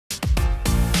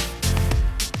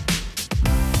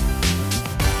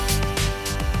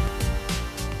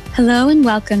Hello and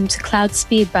welcome to Cloud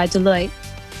Speed by Deloitte.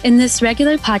 In this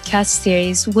regular podcast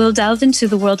series, we'll delve into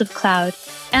the world of cloud,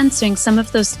 answering some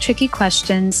of those tricky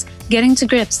questions, getting to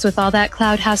grips with all that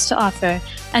cloud has to offer,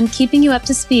 and keeping you up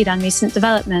to speed on recent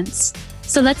developments.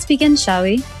 So let's begin, shall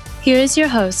we? Here is your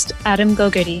host, Adam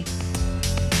Gogarty.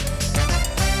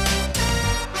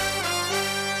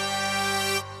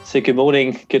 So good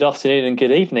morning, good afternoon and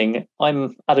good evening.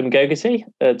 I'm Adam Gogarty,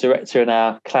 a director in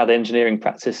our cloud engineering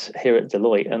practice here at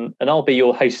Deloitte, and I'll be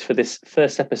your host for this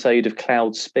first episode of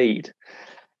Cloud Speed.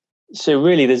 So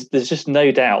really, there's just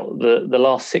no doubt that the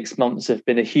last 6 months have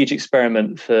been a huge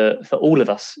experiment for all of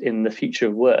us in the future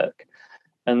of work.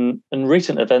 And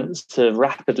recent events have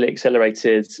rapidly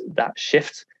accelerated that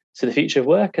shift to the future of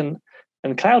work, and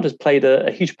cloud has played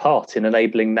a huge part in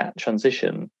enabling that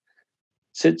transition.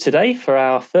 So today, for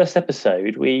our first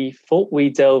episode, we thought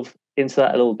we'd delve into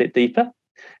that a little bit deeper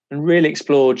and really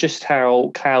explore just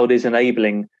how cloud is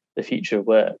enabling the future of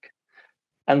work.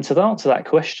 And to answer that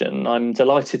question, I'm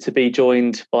delighted to be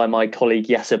joined by my colleague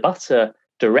Yasser Butt, a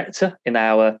director in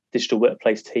our digital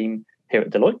workplace team here at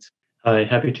Deloitte. Hi,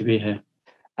 happy to be here.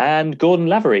 And Gordon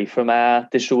Lavery from our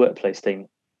digital workplace team.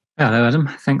 Hello, Adam.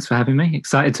 Thanks for having me.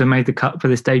 Excited to have made the cut for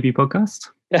this debut podcast.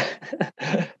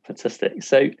 Fantastic.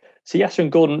 So Yasser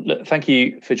and Gordon, look, thank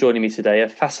you for joining me today. A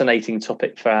fascinating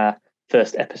topic for our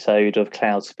first episode of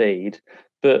Cloud Speed.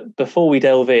 But before we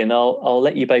delve in, I'll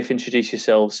let you both introduce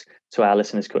yourselves to our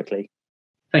listeners quickly.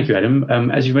 Thank you,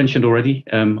 Adam. As you mentioned already,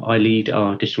 I lead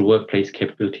our digital workplace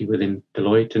capability within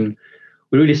Deloitte, and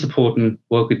we really support and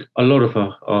work with a lot of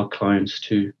our clients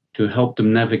to help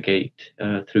them navigate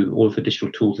through all of the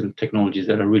digital tools and technologies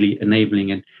that are really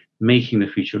enabling and making the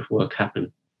future of work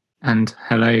happen. And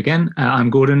hello again,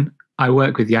 I'm Gordon. I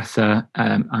work with Yasser.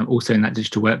 I'm also in that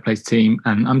digital workplace team,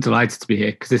 and I'm delighted to be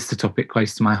here because this is a topic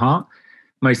close to my heart.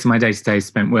 Most of my day-to-day is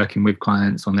spent working with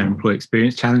clients on their employee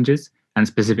experience challenges, and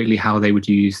specifically how they would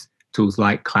use tools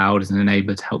like cloud as an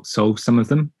enabler to help solve some of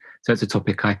them. So it's a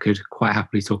topic I could quite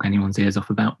happily talk anyone's ears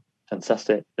off about.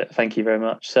 Fantastic. Thank you very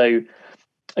much. So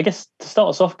I guess to start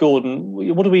us off, Gordon,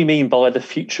 what do we mean by the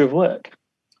future of work?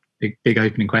 Big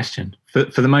opening question. For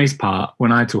the most part,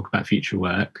 when I talk about future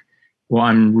work, what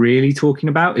I'm really talking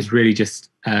about is really just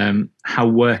how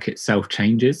work itself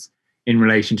changes in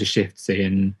relation to shifts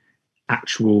in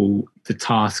the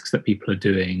tasks that people are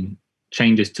doing,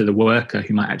 changes to the worker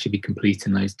who might actually be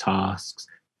completing those tasks,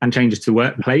 and changes to the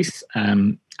workplace.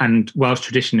 And whilst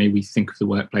traditionally we think of the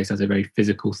workplace as a very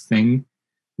physical thing,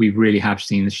 we really have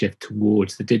seen the shift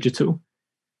towards the digital.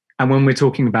 And when we're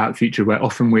talking about future work,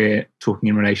 often we're talking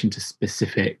in relation to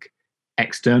specific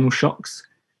external shocks.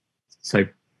 So,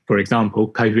 for example,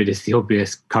 COVID is the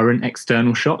obvious current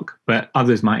external shock, but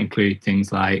others might include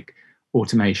things like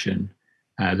automation,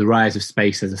 the rise of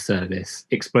space as a service,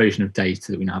 explosion of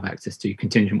data that we now have access to,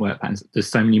 contingent work patterns. There's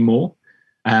so many more.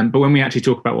 But when we actually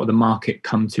talk about what the market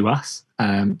come to us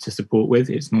to support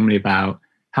with, it's normally about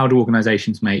how do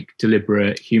organizations make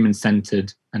deliberate,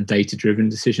 human-centered and data-driven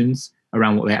decisions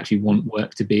around what they actually want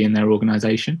work to be in their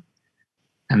organization,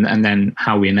 and then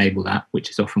how we enable that, which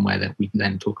is often where we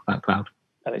then talk about cloud.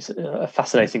 And it's a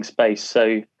fascinating space.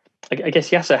 So I guess,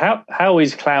 Yasser, how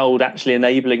is cloud actually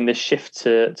enabling this shift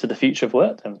to the future of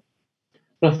work then?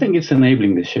 Well, I think it's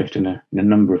enabling this shift in a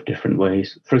number of different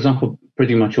ways. For example,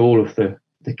 pretty much all of the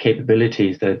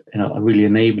capabilities that are really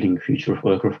enabling the future of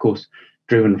work are, of course,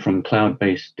 driven from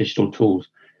cloud-based digital tools.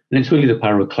 And it's really the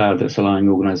power of cloud that's allowing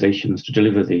organizations to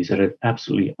deliver these at an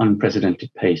absolutely unprecedented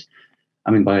pace.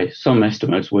 I mean, by some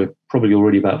estimates, we're probably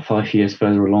already about 5 years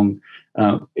further along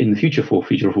in the future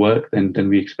of work than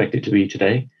we expect it to be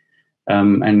today.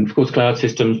 And of course, cloud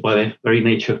systems, by their very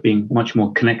nature of being much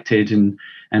more connected and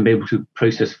be able to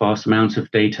process vast amounts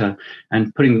of data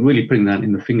and putting that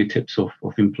in the fingertips of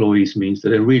employees means that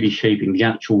they're really shaping the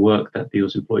actual work that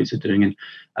those employees are doing and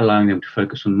allowing them to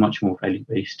focus on much more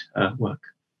value-based work.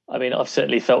 I mean, I've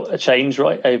certainly felt a change,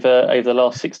 right, over the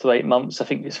last 6 to 8 months. I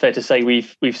think it's fair to say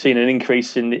we've seen an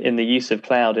increase in the use of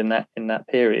cloud in that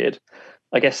period.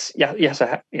 I guess,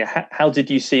 how did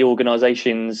you see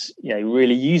organisations,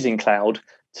 really using cloud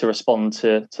to respond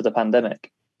to the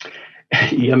pandemic?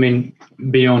 Yeah, I mean,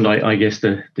 beyond, I guess,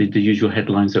 the usual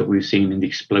headlines that we've seen in the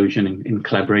explosion in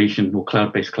collaboration or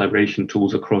cloud-based collaboration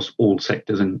tools across all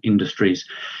sectors and industries,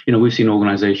 we've seen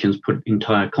organizations put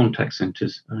entire contact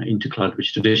centers into cloud,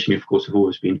 which traditionally, of course, have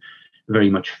always been very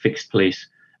much fixed place,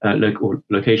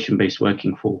 location-based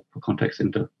working for contact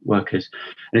center workers.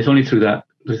 And it's only through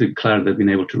the cloud they've been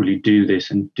able to really do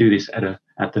this and do this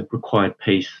at the required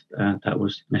pace that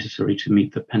was necessary to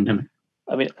meet the pandemic.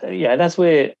 I mean, and as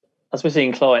we're as we're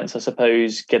seeing clients, I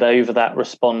suppose, get over that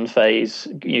respond phase,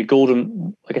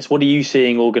 Gordon, I guess, what are you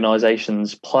seeing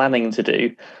organisations planning to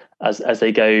do as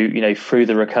they go, through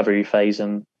the recovery phase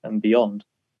and beyond?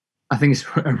 I think it's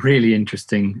a really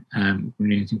interesting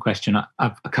question.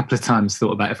 I've a couple of times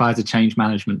thought about if I was a change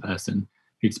management person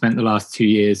who'd spent the last 2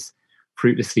 years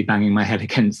fruitlessly banging my head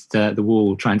against the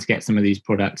wall trying to get some of these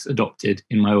products adopted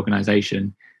in my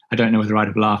organisation. I don't know whether I'd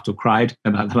have laughed or cried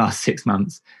about the last 6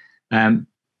 months. But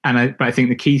I think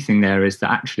the key thing there is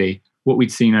that actually what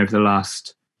we'd seen over the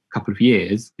last couple of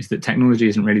years is that technology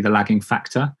isn't really the lagging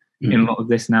factor in a lot of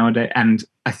this nowadays. And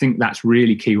I think that's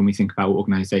really key when we think about what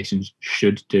organisations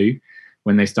should do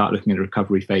when they start looking at the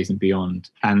recovery phase and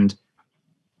beyond. And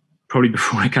probably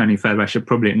before I go any further, I should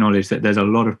probably acknowledge that there's a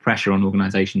lot of pressure on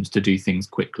organisations to do things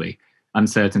quickly.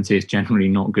 Uncertainty is generally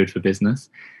not good for business.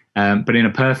 But in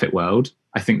a perfect world,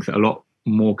 I think that a lot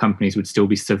more companies would still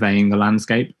be surveying the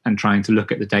landscape and trying to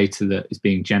look at the data that is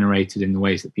being generated in the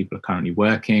ways that people are currently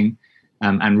working,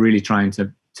 and really trying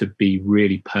to be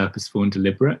really purposeful and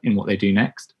deliberate in what they do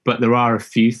next. But there are a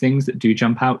few things that do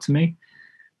jump out to me.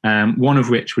 One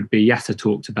of which would be, Yasser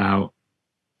talked about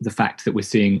the fact that we're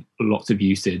seeing lots of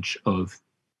usage of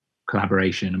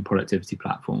collaboration and productivity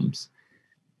platforms,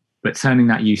 but turning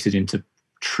that usage into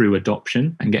true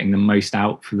adoption and getting the most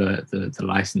out for the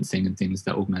licensing and things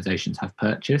that organizations have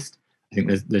purchased. I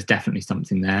think there's definitely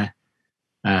something there.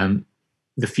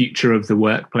 The future of the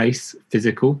workplace,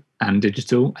 physical and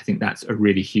digital, I think that's a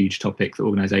really huge topic that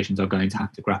organizations are going to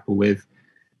have to grapple with.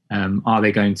 Are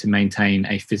they going to maintain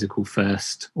a physical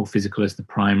first or physical as the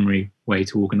primary way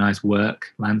to organize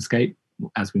work landscape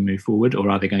as we move forward? Or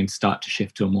are they going to start to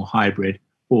shift to a more hybrid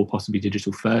or possibly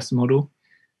digital first model?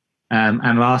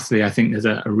 And lastly, I think there's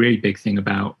a really big thing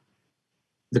about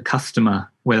the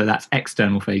customer, whether that's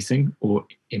external facing or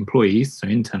employees, so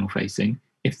internal facing,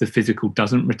 if the physical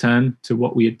doesn't return to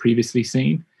what we had previously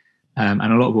seen. And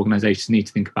a lot of organizations need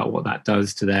to think about what that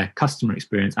does to their customer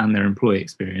experience and their employee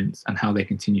experience and how they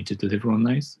continue to deliver on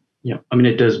those. Yeah, I mean,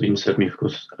 it does mean certainly, of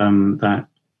course, that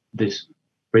this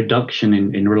reduction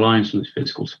in reliance on this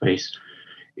physical space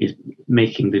is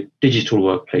making the digital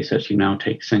workplace actually now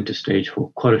take center stage for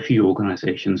quite a few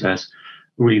organizations as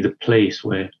really the place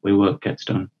where work gets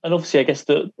done. And obviously, I guess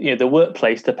the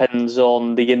workplace depends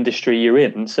on the industry you're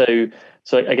in. So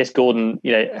I guess, Gordon,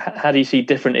 how do you see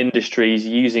different industries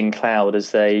using cloud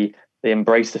as they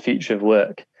embrace the future of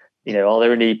work? Are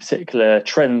there any particular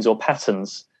trends or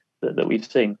patterns that we've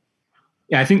seen?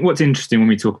 Yeah, I think what's interesting when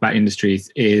we talk about industries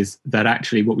is that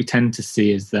actually what we tend to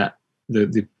see is that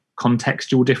the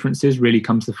contextual differences really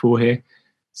come to the fore here.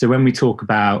 So when we talk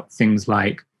about things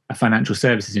like a financial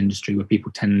services industry where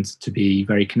people tend to be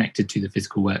very connected to the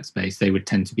physical workspace, they would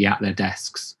tend to be at their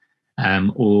desks,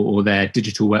 or their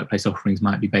digital workplace offerings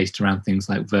might be based around things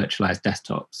like virtualized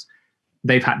desktops.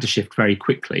 They've had to shift very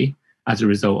quickly as a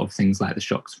result of things like the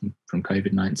shocks from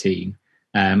COVID-19.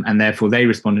 And therefore they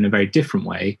respond in a very different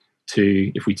way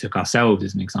to, if we took ourselves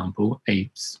as an example, a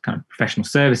kind of professional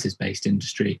services based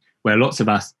industry where lots of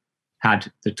us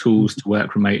had the tools to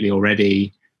work remotely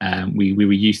already. We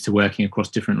were used to working across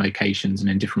different locations and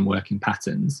in different working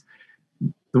patterns.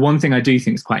 The one thing I do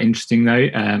think is quite interesting, though,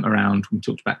 around when we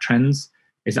talked about trends,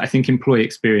 is that I think employee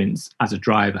experience as a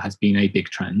driver has been a big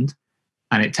trend.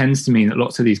 And it tends to mean that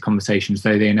lots of these conversations,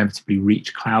 though they inevitably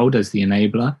reach cloud as the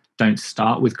enabler, don't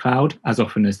start with cloud as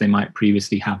often as they might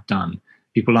previously have done.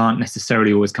 People aren't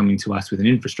necessarily always coming to us with an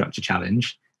infrastructure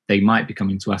challenge. They might be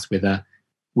coming to us with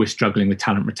we're struggling with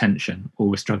talent retention, or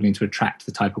we're struggling to attract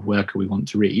the type of worker we want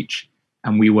to reach.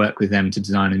 And we work with them to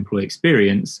design an employee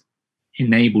experience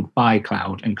enabled by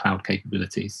cloud and cloud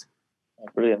capabilities.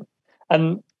 Brilliant.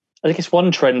 And I guess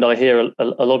one trend I hear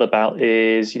a lot about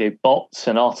is, bots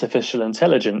and artificial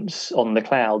intelligence on the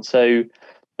cloud. So,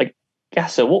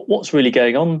 Yasser, what's really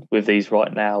going on with these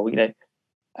right now?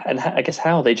 And I guess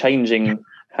how are they changing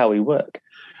how we work?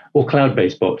 Well,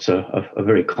 cloud-based bots are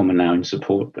very common now in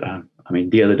support.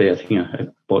 The other day, I think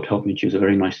a bot helped me choose a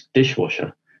very nice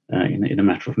dishwasher in a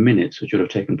matter of minutes, which would have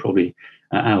taken probably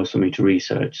hours for me to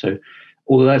research. So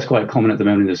although that's quite common at the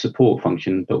moment in the support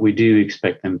function, but we do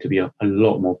expect them to be a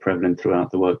lot more prevalent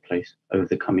throughout the workplace over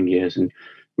the coming years, and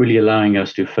really allowing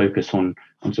us to focus on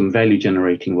some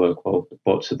value-generating work while the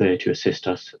bots are there to assist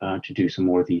us to do some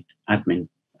more of the admin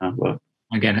work.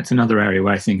 Again, it's another area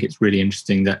where I think it's really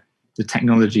interesting that the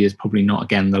technology is probably not,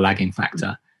 again, the lagging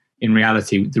factor. In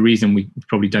reality, the reason we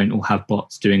probably don't all have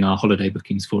bots doing our holiday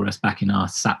bookings for us back in our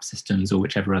SAP systems or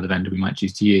whichever other vendor we might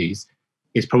choose to use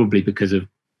is probably because of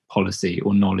policy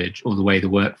or knowledge or the way the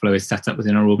workflow is set up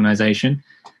within our organization.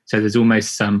 So there's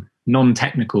almost some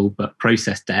non-technical but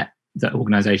process debt that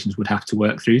organizations would have to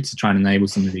work through to try and enable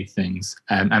some of these things.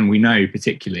 And we know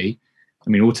particularly,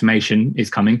 automation is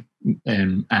coming,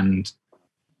 and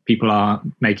people are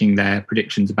making their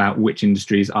predictions about which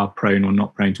industries are prone or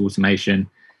not prone to automation.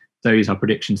 Those are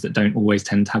predictions that don't always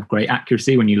tend to have great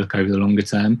accuracy when you look over the longer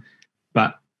term.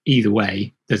 But either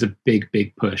way, there's a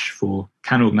big push for,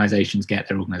 can organizations get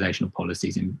their organizational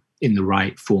policies in the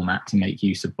right format to make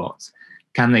use of bots?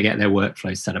 Can they get their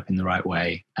workflows set up in the right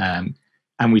way?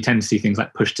 And we tend to see things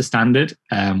like push to standard,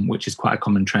 which is quite a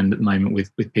common trend at the moment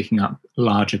with picking up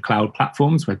larger cloud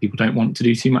platforms where people don't want to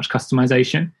do too much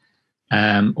customization.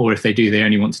 Or if they do, they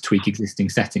only want to tweak existing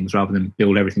settings rather than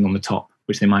build everything on the top,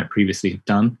 which they might previously have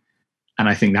done. And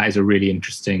I think that is a really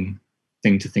interesting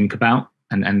thing to think about.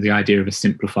 And the idea of a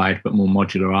simplified but more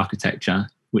modular architecture,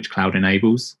 which cloud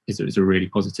enables, is a really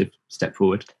positive step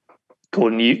forward.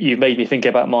 Gordon, you've made me think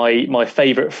about my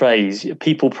favourite phrase: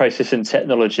 people, process, and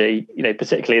technology.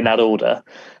 Particularly in that order.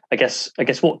 I guess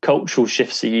what cultural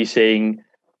shifts are you seeing,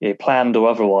 planned or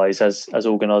otherwise, as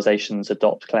organisations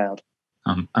adopt cloud?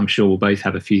 I'm sure we'll both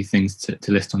have a few things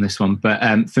to list on this one,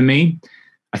 but for me,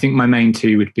 I think my main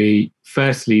two would be,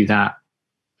 firstly, that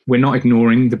we're not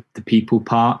ignoring the people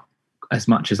part as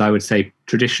much as I would say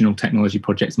traditional technology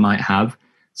projects might have.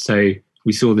 So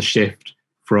we saw the shift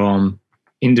from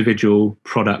individual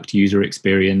product user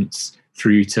experience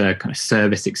through to kind of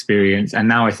service experience. And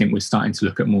now I think we're starting to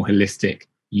look at more holistic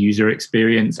user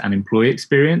experience and employee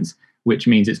experience, which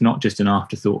means it's not just an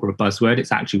afterthought or a buzzword.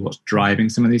 It's actually what's driving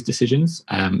some of these decisions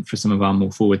for some of our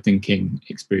more forward-thinking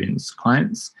experienced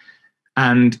clients.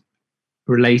 And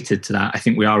related to that, I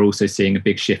think we are also seeing a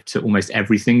big shift to almost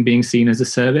everything being seen as a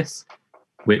service,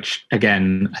 which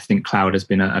again, I think cloud has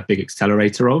been a big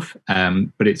accelerator of,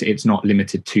 but it's not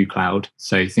limited to cloud.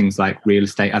 So things like real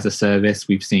estate as a service,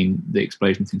 we've seen the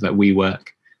explosion of things like WeWork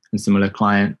and similar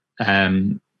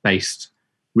client-based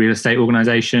real estate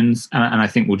organizations. And I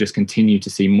think we'll just continue to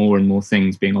see more and more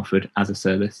things being offered as a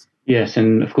service. Yes,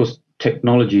 and of course,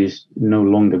 technology is no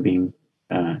longer being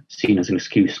seen as an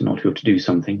excuse not to be able to do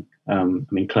something.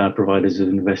 Cloud providers have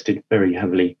invested very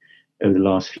heavily over the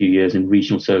last few years in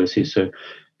regional services. So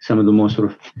some of the more sort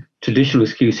of traditional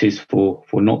excuses for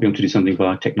not being able to do something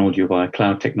via technology or via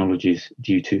cloud technologies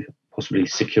due to possibly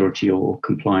security or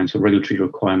compliance or regulatory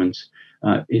requirements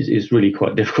is really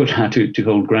quite difficult now to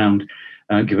hold ground,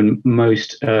 given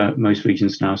most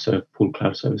regions now serve full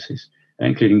cloud services,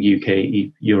 including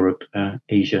UK, Europe,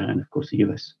 Asia, and of course the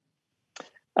US.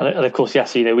 And of course,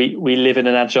 yes, we live in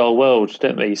an agile world,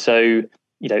 don't we? So,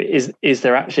 is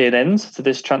there actually an end to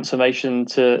this transformation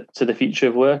to the future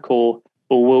of work, or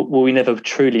will we never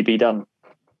truly be done?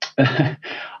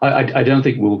 I don't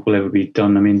think we'll ever be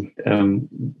done.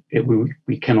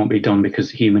 We cannot be done,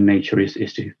 because human nature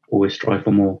is to always strive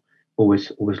for more,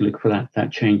 always look for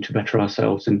that change to better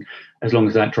ourselves. And as long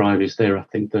as that drive is there, I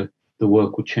think the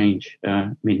work will change,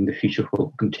 meaning the future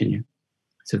will continue.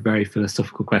 It's a very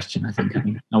philosophical question, I think.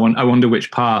 I wonder which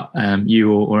part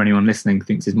you or anyone listening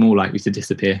thinks is more likely to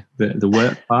disappear, the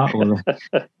work part or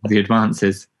the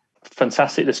advances.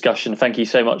 Fantastic discussion. Thank you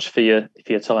so much for your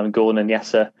time, Gordon and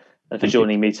Yasser, and for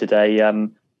joining me today.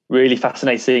 Really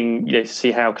fascinating, to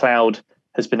see how cloud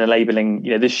has been enabling,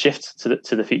 this shift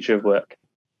to the future of work.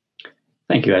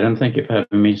 Thank you, Adam. Thank you for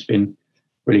having me. It's been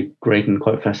really great and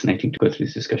quite fascinating to go through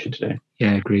this discussion today.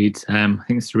 Yeah, agreed. I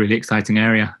think it's a really exciting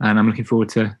area, and I'm looking forward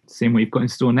to seeing what you've got in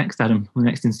store next, Adam, on the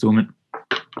next instalment.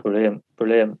 Brilliant.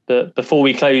 But before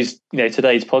we close,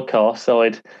 today's podcast,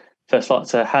 I'd first like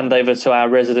to hand over to our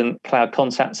resident Cloud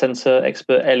Contact Centre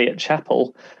expert, Elliot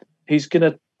Chappell, who's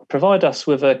going to provide us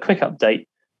with a quick update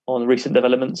on recent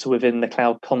developments within the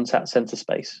Cloud Contact Centre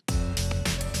space.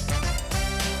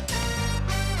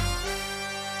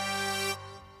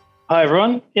 Hi,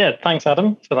 everyone. Yeah, thanks,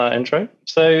 Adam, for that intro.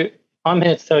 So I'm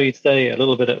here to tell you today a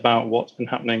little bit about what's been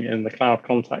happening in the Cloud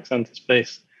Contact Center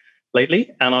space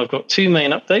lately. And I've got two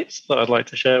main updates that I'd like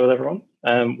to share with everyone.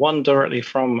 One directly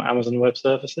from Amazon Web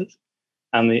Services,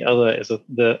 and the other is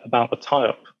about the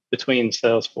tie-up between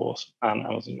Salesforce and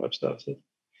Amazon Web Services.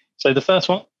 So the first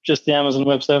one, just the Amazon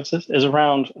Web Services, is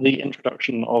around the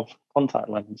introduction of Contact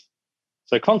Lens.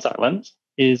 So Contact Lens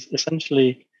is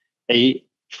essentially a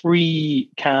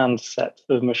free canned set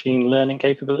of machine learning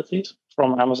capabilities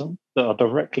from Amazon that are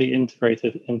directly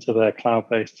integrated into their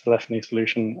cloud-based telephony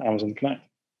solution, Amazon Connect.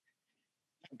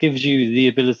 It gives you the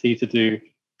ability to do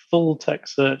full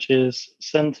text searches,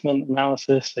 sentiment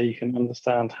analysis, so you can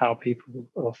understand how people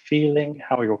are feeling,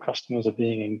 how your customers are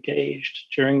being engaged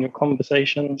during your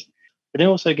conversations. But it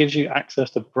also gives you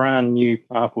access to brand new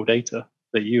powerful data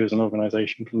that you as an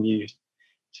organization can use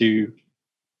to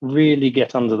really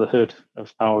get under the hood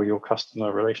of how your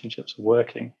customer relationships are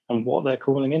working and what they're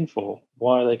calling in for.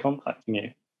 Why are they contacting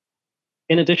you?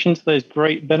 In addition to those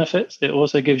great benefits, it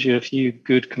also gives you a few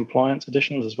good compliance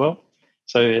additions as well.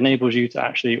 So it enables you to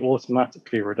actually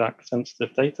automatically redact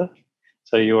sensitive data.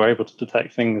 So you're able to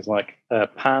detect things like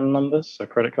PAN numbers, so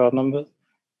credit card numbers,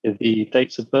 the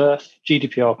dates of birth,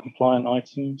 GDPR compliant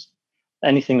items,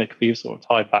 anything that could be sort of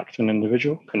tied back to an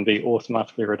individual can be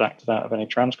automatically redacted out of any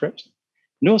transcripts.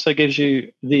 It also gives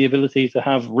you the ability to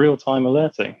have real-time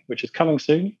alerting, which is coming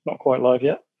soon, not quite live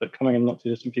yet, but coming in the not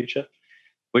too distant future,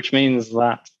 which means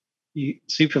that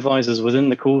supervisors within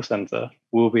the call center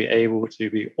will be able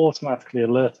to be automatically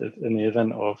alerted in the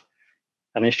event of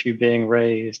an issue being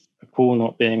raised, a call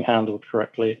not being handled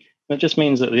correctly. And it just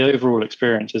means that the overall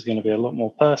experience is going to be a lot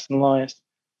more personalized,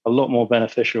 a lot more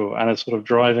beneficial, and is sort of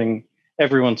driving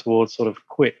everyone towards sort of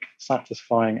quick,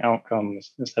 satisfying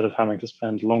outcomes instead of having to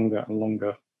spend longer and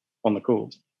longer on the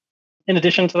calls. In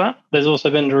addition to that, there's also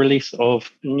been the release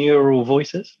of neural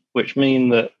voices, which mean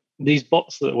that these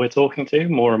bots that we're talking to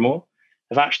more and more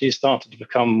have actually started to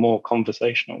become more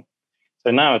conversational.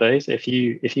 So nowadays, if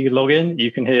you log in,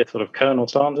 you can hear sort of Colonel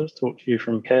Sanders talk to you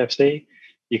from KFC.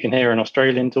 You can hear an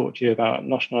Australian talk to you about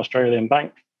National Australian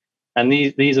Bank. And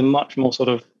these are much more sort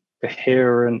of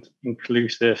coherent,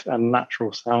 inclusive, and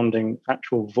natural sounding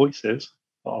actual voices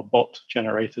that are bot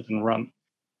generated and run.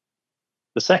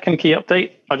 The second key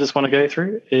update I just want to go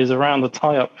through is around the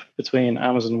tie-up between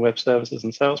Amazon Web Services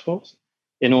and Salesforce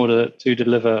in order to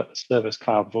deliver Service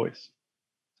Cloud Voice.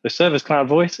 So Service Cloud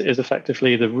Voice is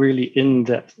effectively the really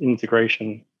in-depth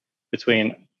integration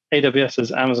between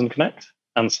AWS's Amazon Connect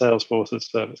and Salesforce's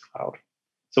Service Cloud.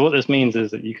 So what this means is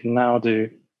that you can now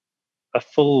do a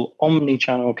full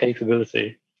omni-channel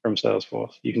capability from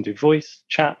Salesforce. You can do voice,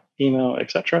 chat, email,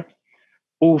 etc.,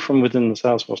 all from within the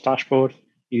Salesforce dashboard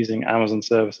using Amazon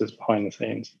services behind the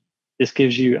scenes. This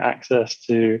gives you access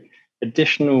to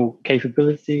additional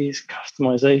capabilities,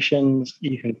 customizations.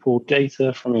 You can pull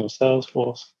data from your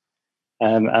Salesforce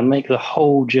and make the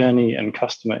whole journey and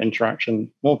customer interaction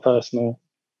more personal,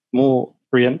 more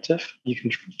preemptive. You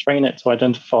can train it to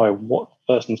identify what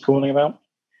the person's calling about,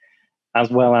 as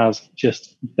well as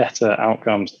just better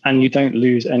outcomes. And you don't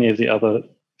lose any of the other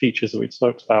features that we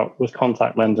talked about with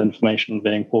contact lens information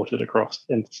being ported across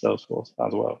into Salesforce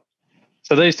as well.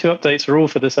 So those two updates are all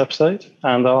for this episode,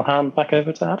 and I'll hand back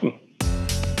over to Adam.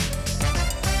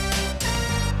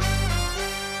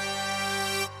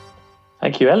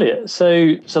 Thank you, Elliot.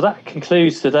 So that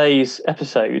concludes today's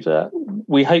episode.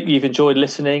 We hope you've enjoyed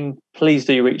listening. Please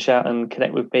do reach out and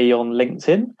connect with me on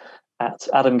LinkedIn at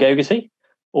Adam Gogarty.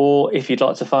 Or if you'd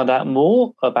like to find out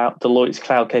more about Deloitte's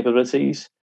cloud capabilities,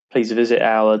 please visit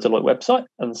our Deloitte website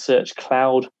and search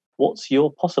Cloud What's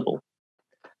Your Possible.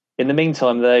 In the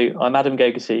meantime, though, I'm Adam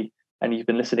Gogarty, and you've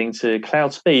been listening to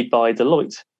Cloud Speed by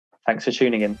Deloitte. Thanks for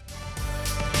tuning in.